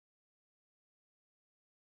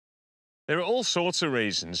There are all sorts of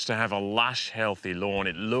reasons to have a lush, healthy lawn.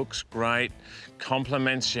 It looks great,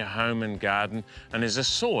 complements your home and garden, and is a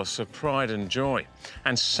source of pride and joy.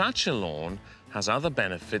 And such a lawn has other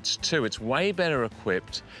benefits too. It's way better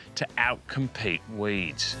equipped to outcompete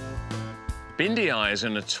weeds. Bindii is a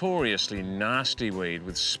notoriously nasty weed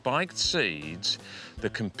with spiked seeds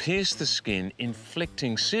that can pierce the skin,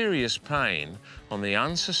 inflicting serious pain on the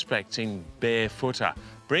unsuspecting barefooter,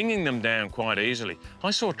 bringing them down quite easily.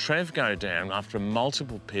 I saw Trev go down after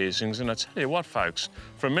multiple piercings, and I tell you what, folks,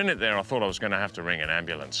 for a minute there I thought I was going to have to ring an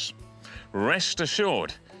ambulance. Rest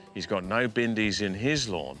assured, he's got no Bindiis in his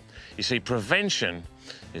lawn. You see, prevention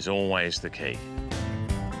is always the key.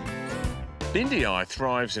 Bindii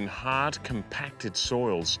thrives in hard, compacted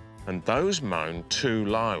soils, and those mown too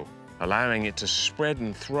low, allowing it to spread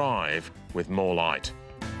and thrive with more light.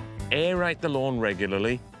 Aerate the lawn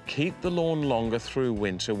regularly, keep the lawn longer through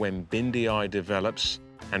winter when Bindii develops,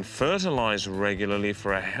 and fertilise regularly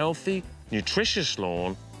for a healthy, nutritious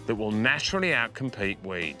lawn that will naturally outcompete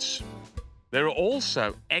weeds. There are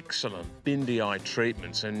also excellent Bindii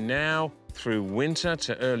treatments, and now, through winter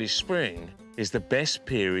to early spring, is the best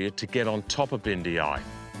period to get on top of Bindii.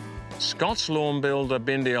 Scott's Lawn Builder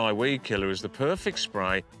Bindii Weed Killer is the perfect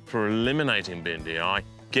spray for eliminating Bindii,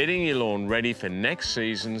 getting your lawn ready for next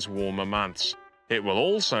season's warmer months. It will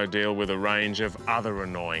also deal with a range of other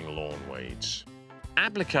annoying lawn weeds.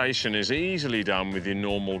 Application is easily done with your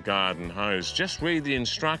normal garden hose. Just read the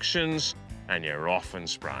instructions and you're off and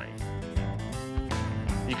spraying.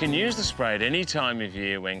 You can use the spray at any time of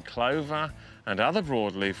year when clover and other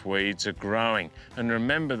broadleaf weeds are growing. And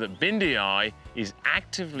remember that Bindii is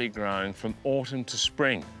actively growing from autumn to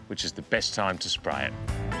spring, which is the best time to spray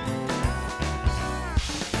it.